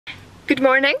Good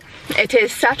morning. It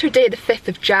is Saturday the 5th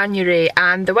of January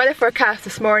and the weather forecast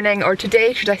this morning, or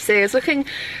today should I say, is looking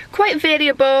quite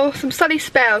variable. Some sunny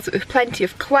spells with plenty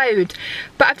of cloud,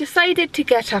 but I've decided to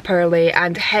get up early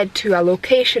and head to a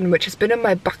location which has been on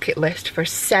my bucket list for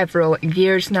several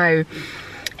years now.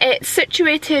 It's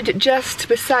situated just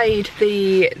beside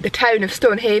the town of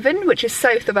Stonehaven, which is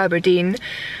south of Aberdeen,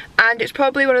 and it's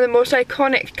probably one of the most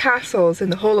iconic castles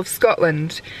in the whole of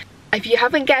Scotland. If you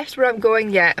haven't guessed where I'm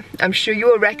going yet, I'm sure you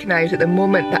will recognise at the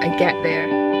moment that I get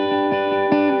there.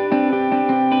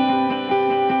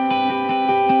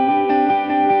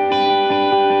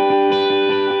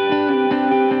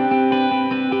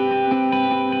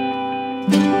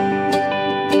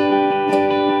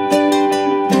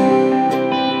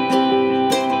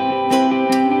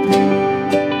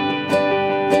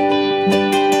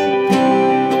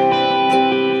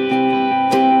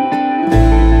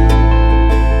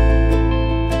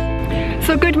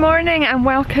 Good morning and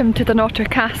welcome to Dunnottar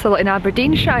Castle in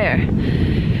Aberdeenshire.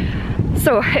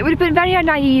 So it would have been very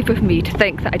naive of me to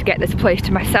think that I'd get this place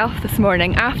to myself this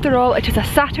morning. After all, it is a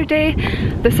Saturday,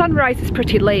 the sunrise is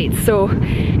pretty late, so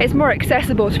it's more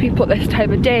accessible to people at this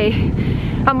time of day.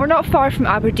 And we're not far from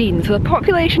Aberdeen, so the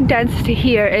population density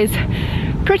here is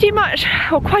pretty much,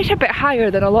 well, quite a bit higher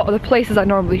than a lot of the places I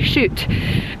normally shoot.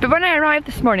 But when I arrived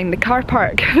this morning, the car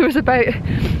park,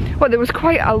 there was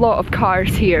quite a lot of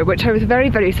cars here, which I was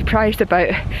very surprised about.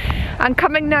 And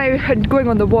coming now and going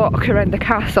on the walk around the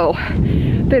castle,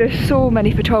 there are so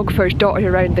many photographers dotted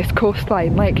around this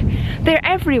coastline. Like, they're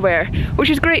everywhere, which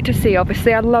is great to see.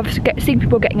 Obviously I love seeing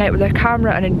people getting out with their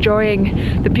camera and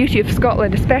enjoying the beauty of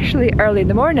Scotland, especially early in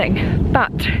the morning.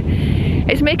 But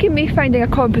it's making me finding a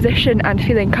composition and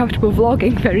feeling comfortable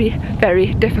vlogging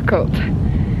very difficult.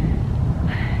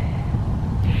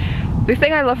 The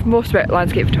thing I love most about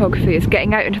landscape photography is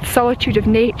getting out into the solitude of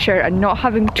nature and not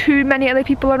having too many other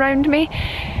people around me.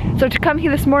 So to come here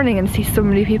this morning and see so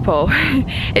many people,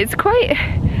 it's quite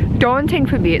daunting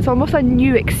for me. It's almost a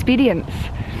new experience.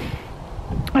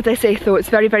 As I say though, it's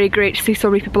very great to see so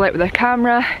many people out with their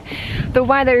camera. The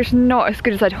weather's not as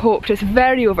good as I'd hoped, it's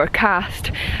very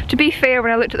overcast. To be fair,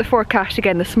 when I looked at the forecast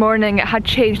again this morning, it had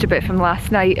changed a bit from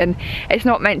last night and it's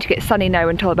not meant to get sunny now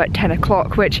until about 10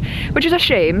 o'clock, which is a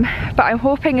shame. But I'm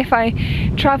hoping if I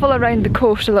travel around the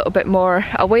coast a little bit more,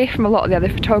 away from a lot of the other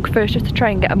photographers, just to try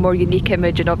and get a more unique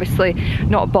image and obviously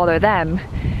not bother them,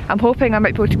 I'm hoping I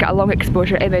might be able to get a long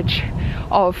exposure image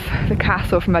of the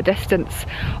castle from a distance.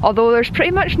 Although there's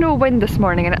pretty much no wind this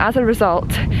morning, and as a result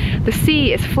the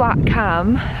sea is flat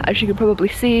calm, as you can probably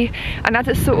see, and as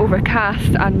it's so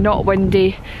overcast and not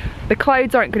windy, the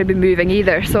clouds aren't going to be moving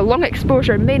either, so long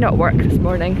exposure may not work this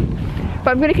morning.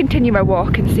 But I'm going to continue my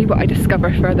walk and see what I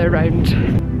discover further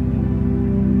around.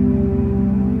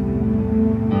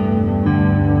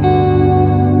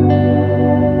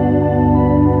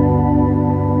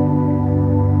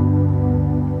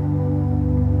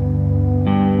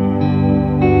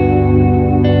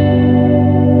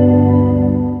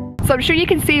 So I'm sure you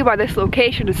can see why this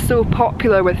location is so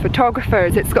popular with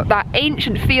photographers. It's got that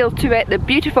ancient feel to it, the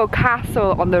beautiful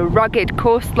castle on the rugged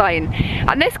coastline.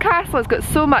 And this castle has got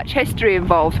so much history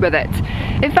involved with it.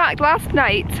 In fact, last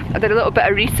night I did a little bit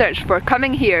of research before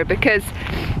coming here, because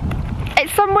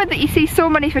it's somewhere that you see so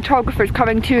many photographers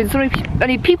coming to and so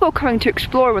many people coming to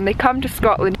explore when they come to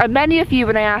Scotland. And many of you,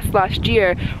 when I asked last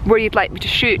year where you'd like me to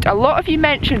shoot, a lot of you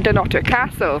mentioned Dunnottar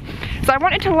Castle. So I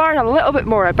wanted to learn a little bit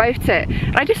more about it.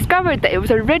 And I discovered that it was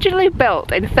originally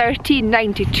built in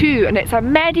 1392 and it's a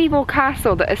medieval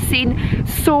castle that has seen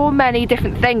so many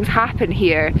different things happen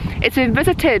here. It's been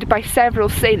visited by several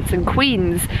saints and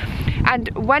queens. And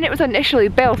when it was initially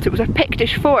built, it was a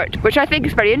Pictish fort, which I think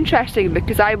is very interesting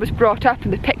because I was brought up in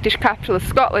the Pictish capital of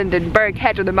Scotland in Burgh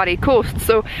Head on the Moray coast.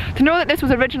 So to know that this was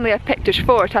originally a Pictish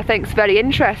fort, I think is very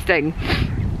interesting.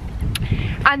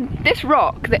 And this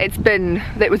rock that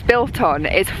it was built on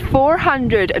is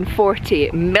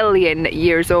 440 million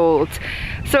years old.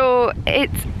 So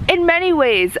it's, in many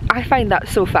ways, I find that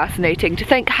so fascinating to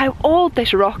think how old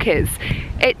this rock is.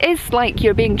 It is like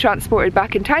you're being transported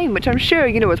back in time, which I'm sure,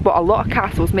 you know, is what a lot of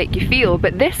castles make you feel,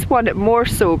 but this one more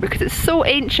so because it's so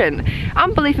ancient,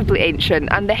 unbelievably ancient,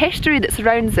 and the history that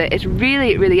surrounds it is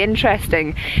really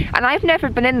interesting. And I've never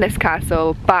been in this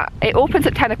castle, but it opens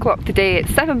at 10 o'clock today.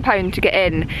 It's £7 to get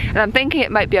in, and I'm thinking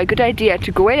it might be a good idea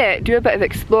to go in it, do a bit of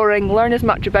exploring, learn as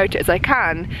much about it as I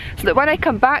can, so that when I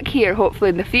come back here,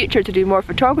 hopefully in the future, to do more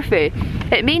photography,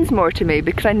 it means more to me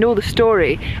because I know the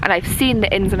story and I've seen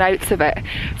the ins and outs of it.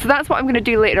 So that's what I'm going to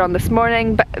do later on this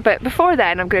morning, but before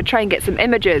then I'm going to try and get some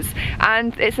images.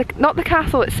 And it's not the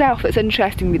castle itself that's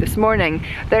interesting me this morning.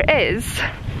 There is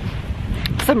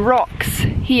some rocks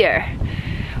here,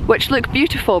 which look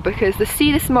beautiful because the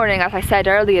sea this morning, as I said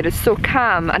earlier, is so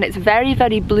calm and it's very,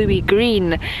 very bluey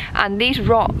green, and these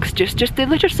rocks they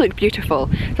just look beautiful.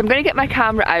 So I'm going to get my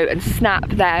camera out and snap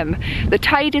them. The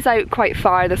tide is out quite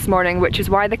far this morning, which is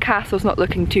why the castle's not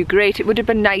looking too great. It would have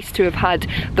been nice to have had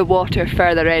the water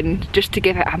further in just to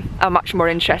give it a much more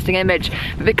interesting image,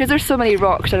 but because there's so many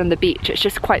rocks on the beach it's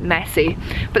just quite messy.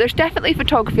 But there's definitely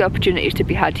photography opportunities to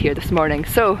be had here this morning,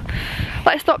 so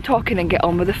let's stop talking and get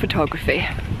on with the photography.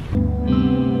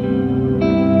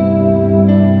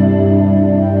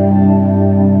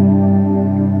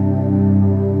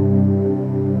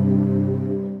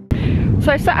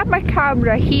 So I set up my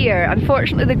camera here.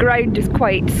 Unfortunately the ground is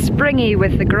quite springy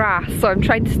with the grass, so I'm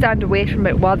trying to stand away from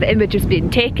it while the image is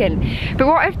being taken. But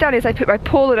what I've done is I put my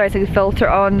polarizing filter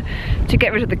on to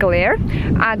get rid of the glare,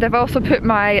 and I've also put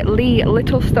my Lee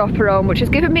little stopper on, which has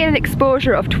given me an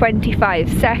exposure of 25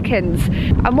 seconds.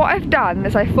 And what I've done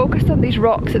is I focused on these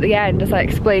rocks at the end, as I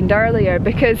explained earlier,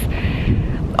 because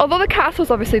although the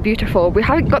castle's obviously beautiful, we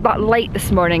haven't got that light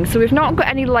this morning, so we've not got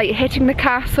any light hitting the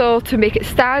castle to make it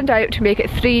stand out, to make it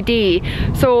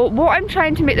 3D. So what I'm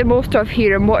trying to make the most of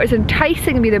here, and what is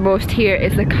enticing me the most here,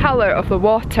 is the colour of the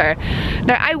water.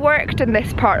 Now I worked in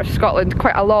this part of Scotland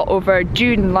quite a lot over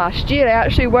June last year. I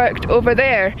actually worked over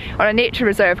there on a nature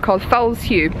reserve called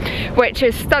Falshew, which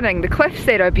is stunning. The cliffs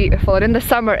there are beautiful, and in the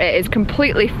summer it is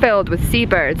completely filled with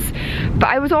seabirds. But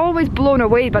I was always blown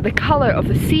away by the colour of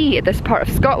the sea at this part of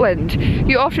Scotland.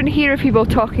 You often hear of people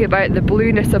talking about the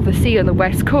blueness of the sea on the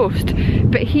west coast,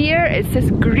 but here it's this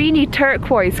greeny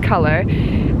turquoise colour,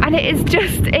 and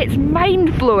it's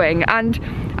mind-blowing. And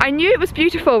I knew it was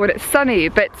beautiful when it's sunny,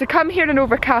 but to come here on an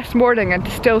overcast morning and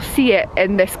to still see it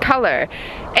in this colour,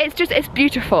 it's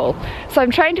beautiful. So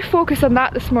I'm trying to focus on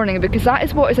that this morning, because that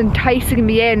is what is enticing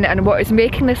me in and what is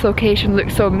making this location look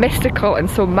so mystical and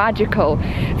so magical.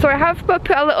 So I have put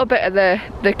a little bit of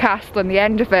the castle on the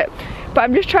end of it, but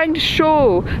I'm just trying to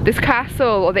show this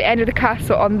castle, or the end of the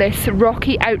castle, on this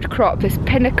rocky outcrop, this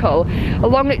pinnacle, a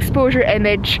long exposure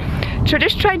image. So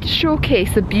just trying to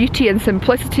showcase the beauty and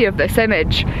simplicity of this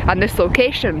image and this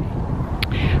location.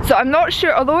 So I'm not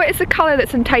sure, although it is the colour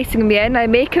that's enticing me in, I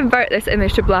may convert this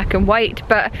image to black and white,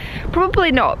 but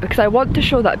probably not, because I want to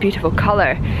show that beautiful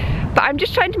colour. But I'm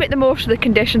just trying to make the most of the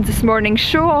conditions this morning,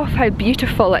 show off how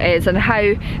beautiful it is and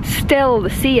how still the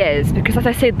sea is, because as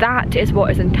I say, that is what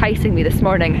is enticing me this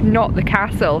morning, not the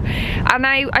castle. And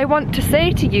I want to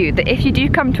say to you that if you do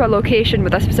come to a location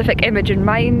with a specific image in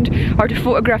mind, or to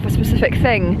photograph a specific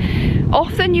thing,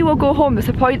 often you will go home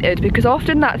disappointed, because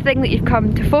often that thing that you've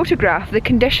come to photograph, the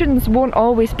conditions won't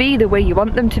always be the way you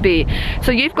want them to be.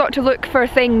 So you've got to look for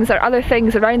things or other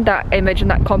things around that image and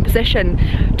that composition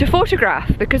to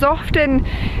photograph, because often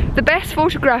the best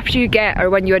photographs you get are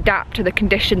when you adapt to the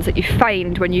conditions that you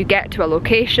find when you get to a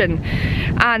location.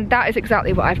 And that is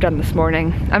exactly what I've done this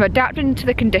morning. I'm adapting to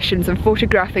the conditions and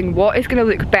photographing what is going to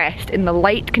look best in the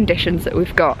light conditions that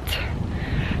we've got.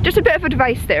 Just a bit of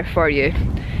advice there for you.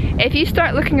 If you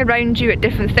start looking around you at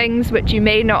different things which you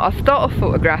may not have thought of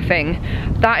photographing,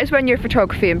 that is when your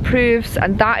photography improves,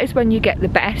 and that is when you get the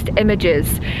best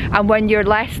images, and when you're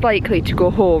less likely to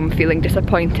go home feeling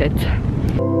disappointed.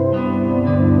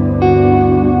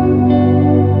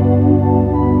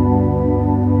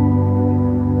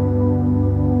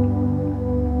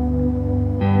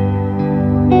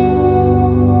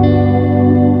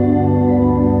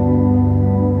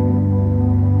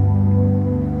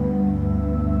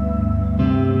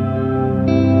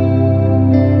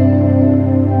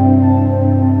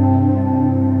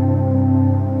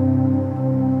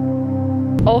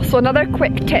 Also, another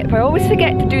quick tip, I always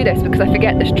forget to do this because I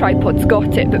forget this tripod's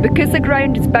got it, but because the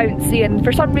ground is bouncy and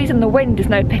for some reason the wind is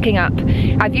now picking up,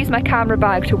 I've used my camera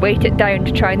bag to weight it down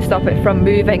to try and stop it from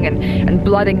moving and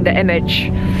blurring the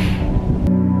image.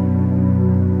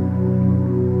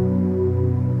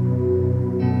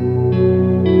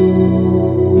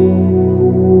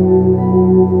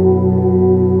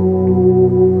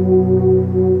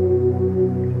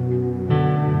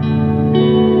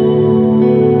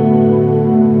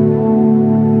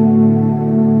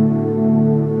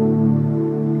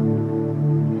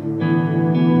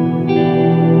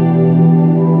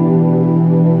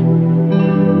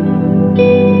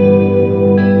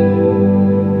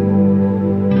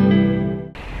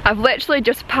 I've literally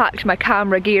just packed my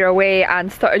camera gear away and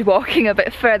started walking a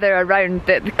bit further around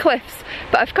the cliffs,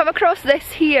 but I've come across this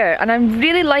here and I'm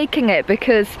really liking it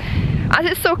because as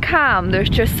it's so calm, there's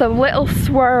just some little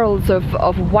swirls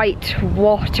of white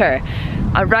water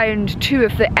around two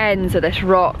of the ends of this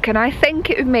rock, and I think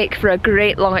it would make for a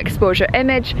great long exposure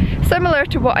image, similar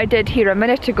to what I did here a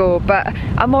minute ago, but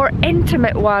a more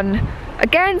intimate one.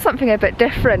 Again, something a bit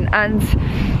different. And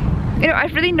you know,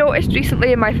 I've really noticed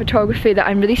recently in my photography that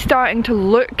I'm really starting to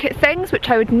look at things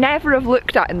which I would never have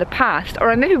looked at in the past,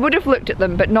 or I maybe would have looked at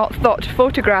them but not thought to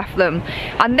photograph them.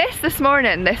 And this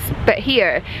morning, this bit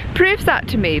here, proves that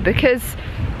to me, because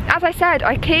as I said,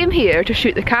 I came here to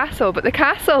shoot the castle, but the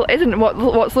castle isn't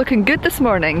what's looking good this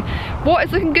morning. What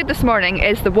is looking good this morning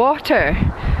is the water.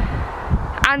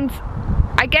 And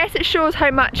I guess it shows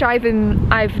how much I've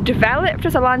developed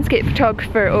as a landscape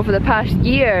photographer over the past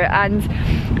year, and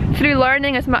through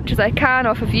learning as much as I can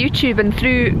off of YouTube and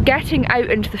through getting out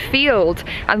into the field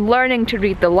and learning to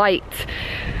read the light.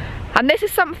 And this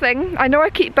is something, I know I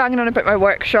keep banging on about my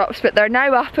workshops, but they're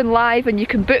now up and live and you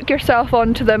can book yourself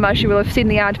onto them, as you will have seen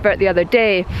the advert the other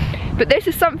day. But this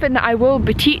is something that I will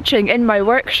be teaching in my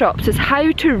workshops, is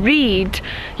how to read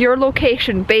your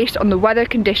location based on the weather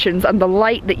conditions and the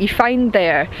light that you find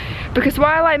there. Because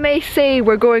while I may say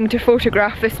we're going to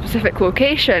photograph this specific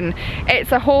location,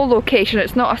 it's a whole location,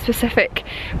 it's not a specific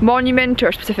monument or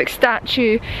a specific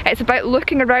statue. It's about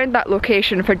looking around that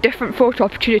location for different photo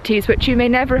opportunities which you may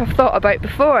never have thought about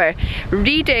before.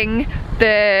 Reading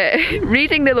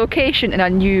the location in a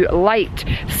new light,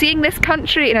 seeing this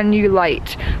country in a new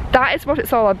light. That is what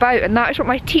it's all about, and that is what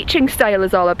my teaching style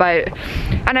is all about.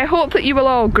 And I hope that you will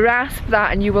all grasp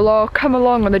that and you will all come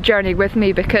along on the journey with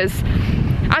me, because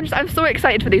I'm so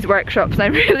excited for these workshops, and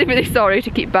I'm really sorry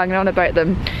to keep banging on about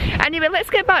them. Anyway,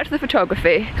 let's get back to the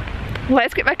photography.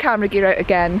 Let's get my camera gear out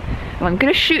again, and I'm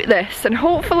going to shoot this, and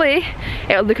hopefully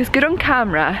it'll look as good on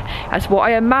camera as what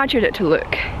I imagined it to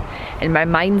look in my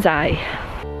mind's eye.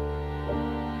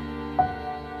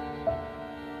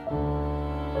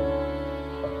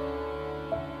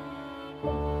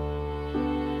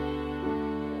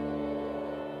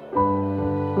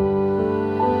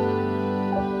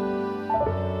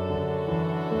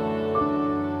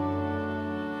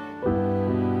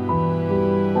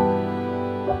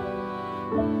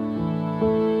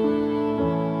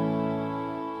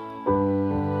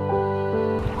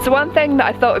 So one thing that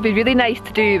I thought would be really nice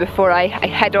to do before I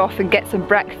head off and get some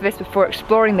breakfast before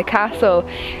exploring the castle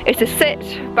is to sit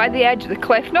by the edge of the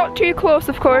cliff, not too close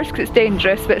of course because it's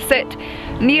dangerous, but sit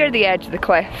near the edge of the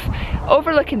cliff,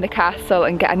 overlooking the castle,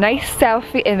 and get a nice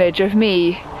selfie image of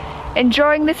me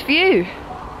enjoying this view.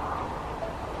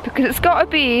 Because it's got to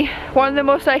be one of the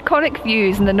most iconic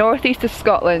views in the northeast of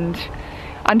Scotland,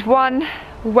 and one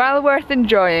well worth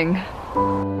enjoying.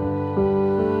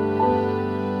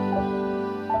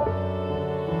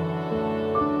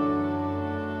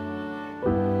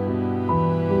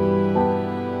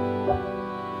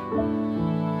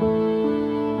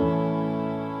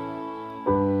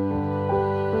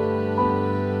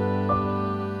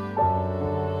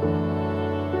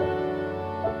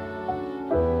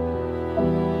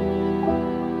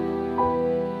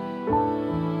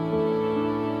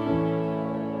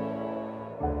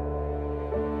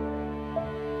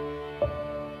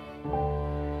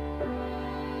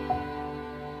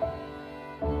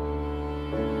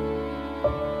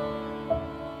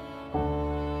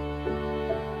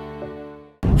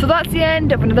 So that's the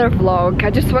end of another vlog. I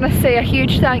just want to say a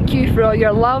huge thank you for all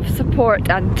your love, support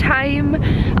and time.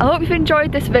 I hope you've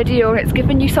enjoyed this video and it's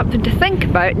given you something to think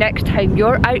about next time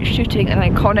you're out shooting an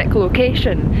iconic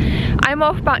location. I'm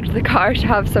off back to the car to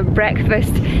have some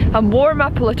breakfast and warm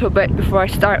up a little bit before I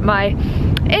start my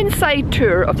inside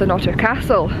tour of Dunnottar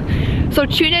Castle. So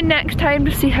tune in next time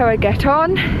to see how I get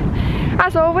on.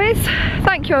 As always,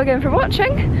 thank you all again for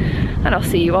watching, and I'll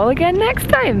see you all again next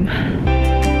time.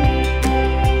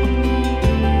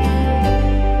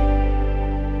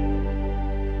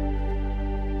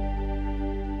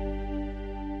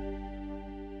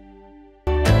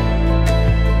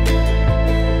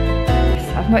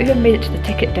 I've not even made it to the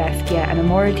ticket desk yet and I'm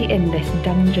already in this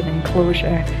dungeon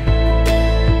enclosure.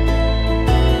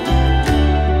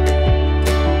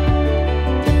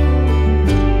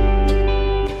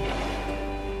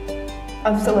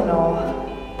 I'm still in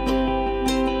awe.